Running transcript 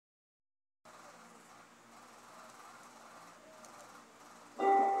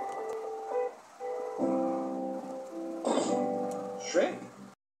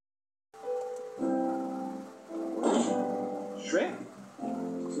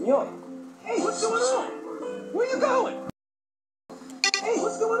Senor. Hey, what's going on? Where you going? Hey,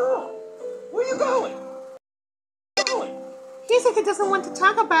 what's going on? Where you going? He's like he doesn't want to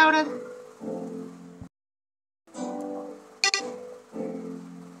talk about it.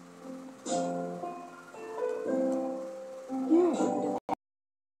 You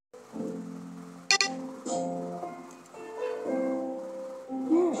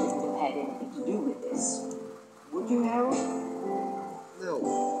wouldn't have had anything to do with this. Would you, Harold?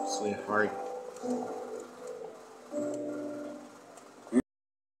 No, sweetheart.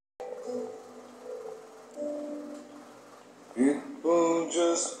 People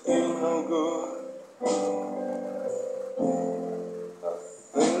just ain't no good. I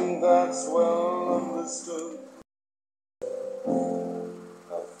think that's well understood.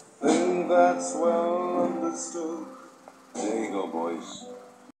 I think that's well understood. There you go, boys.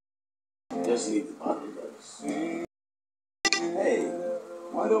 Just leave the body, Doris. Hey,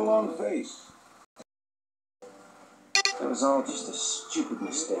 why the long face? That was all just a stupid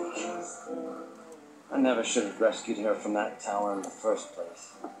mistake. I never should have rescued her from that tower in the first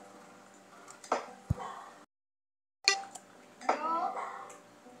place. I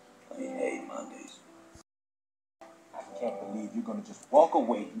hate Mondays. I can't believe you're gonna just walk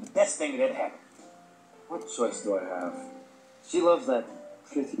away from the best thing that ever happened. What choice do I have? She loves that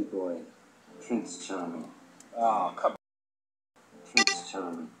pretty boy, Prince Charming. Oh, come on. Prince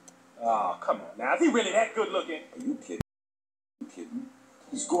Charming. Oh, come on now. Is he really that good looking? Are you kidding? Are you kidding?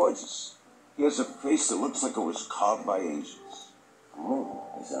 He's gorgeous. He has a face that looks like it was carved by angels. Oh,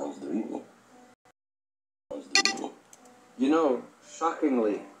 he sounds dreamy. You know,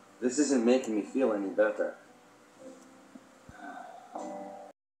 shockingly, this isn't making me feel any better.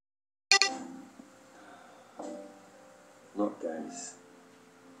 Look, guys,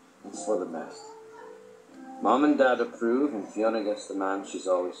 it's for the best. Mom and Dad approve, and Fiona gets the man she's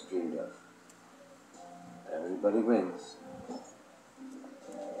always dreamed of. Everybody wins.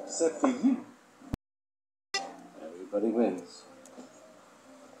 Except for you. Everybody wins.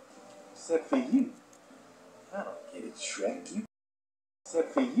 Except for you. I don't get it, Shrek. You.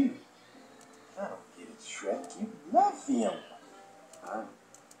 Except for you. I don't get it, Shrek. You love Fiona.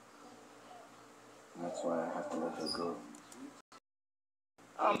 That's why I have to let her go.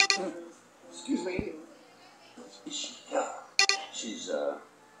 Excuse me. Is she, she's,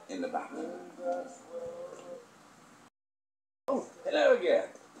 in the back. Oh, hello again.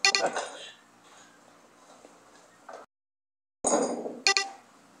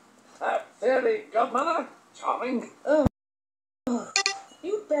 Fairly, Godmother. Charming. Oh.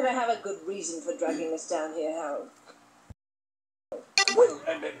 You'd better have a good reason for dragging us down here, Harold. Well,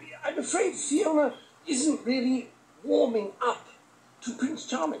 I'm afraid Fiona isn't really warming up to Prince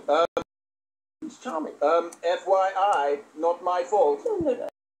Charming. Prince Charming. FYI, not my fault. No.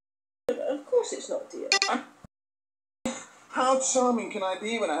 Of course it's not, dear. How charming can I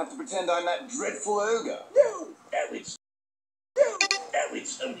be when I have to pretend I'm that dreadful ogre? No,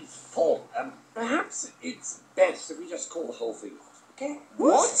 it's only form. Perhaps it's best if we just call the whole thing off, okay?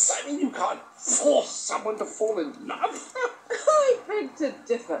 What? I mean, you can't force someone to fall in love. I beg to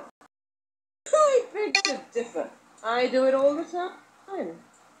differ. I do it all the time.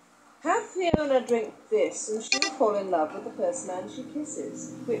 Have Fiona drink this and she'll fall in love with the first man she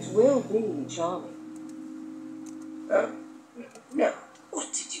kisses, which will be charming. No.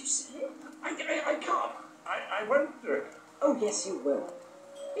 What did you say? I can't. I won't do it. Oh, yes, you will.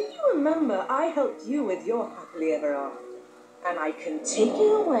 If you remember, I helped you with your happily ever after, and I can take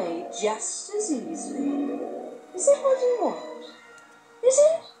you away just as easily. Is that what you want? Is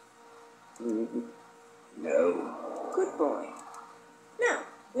it? No. Good boy. Now,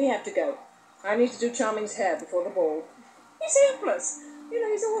 we have to go. I need to do Charming's hair before the ball. He's helpless. You know,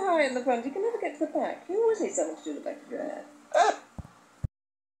 he's all high in the front. He can never get to the back. You always need someone to do the back of your hair.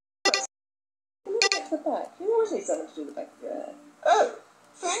 You never get to the back. You always need someone to do the back of your hair. Oh,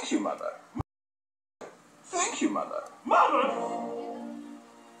 thank you, Mother. Thank you, Mother. Mother!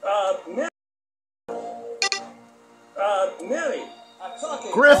 Mary. I'm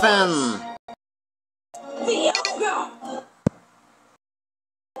talking. Griffin! The ogre!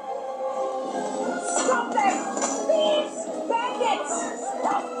 Stop them! Thieves! Bandits!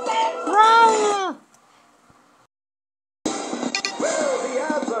 Stop them! Run! Well, the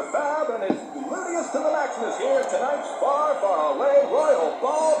ads are fab, and it's gluteus to the maximus here. Tonight's far, far away Royal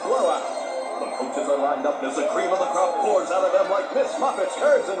Ball Blowout. The coaches are lined up as the cream of the crop pours out of them like Miss Muffet's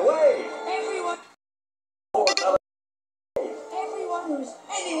curds and whey. Anyone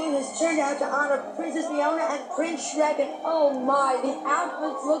who's turned out to honor Princess Fiona and Prince Shrek, and oh my, the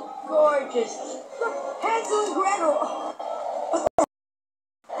outfits look gorgeous. Look, Hansel and Gretel.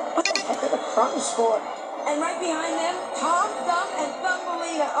 front and sport. And right behind them, Tom, Thumb, and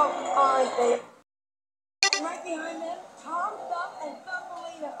Thumbelina. Oh, aren't they? And right behind them, Tom, Thumb, and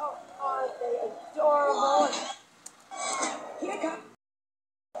Thumbelina. Oh, aren't they adorable?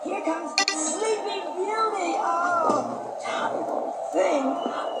 Here comes Sleeping Beauty. Oh, tiny little thing.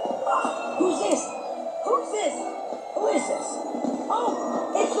 Oh, who's this? Who's this? Who is this? Oh,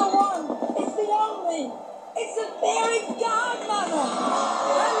 it's the one. It's the only. It's the fairy godmother.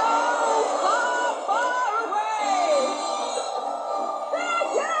 Hello, far, far away.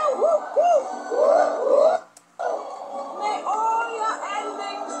 Yeah, whoop, whoop. May all your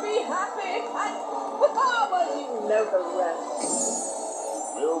endings be happy and well, you know the rest.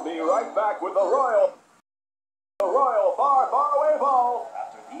 We'll be right back with the Royal Far, Far Away Ball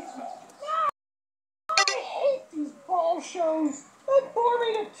after these messages. I hate these ball shows. They bore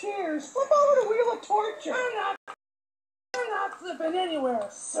me to tears. Flip over the Wheel of Torture. I'm not flipping anywhere,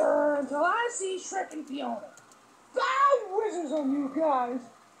 sir, until I see Shrek and Fiona. Ah, wizards on you guys.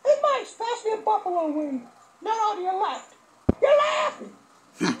 Hey, Mike, pass me a buffalo wing. No, to your left. You're laughing.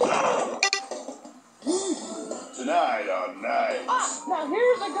 Tonight on Night. Ah, now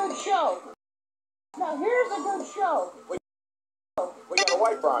here's a good show. We got a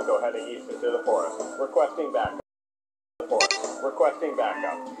white Bronco heading east into the forest. Requesting backup.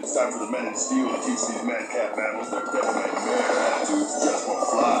 It's time for the men in steel to teach these madcap mammals their definite mare attitudes just won't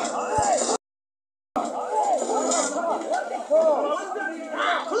fly.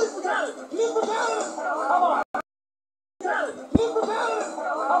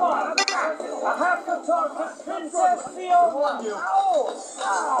 I have to talk to Princess Fiona.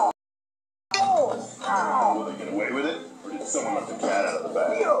 Will they get away with it? Or did someone let the cat out of the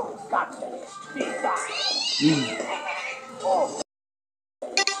bag? You got to speak up.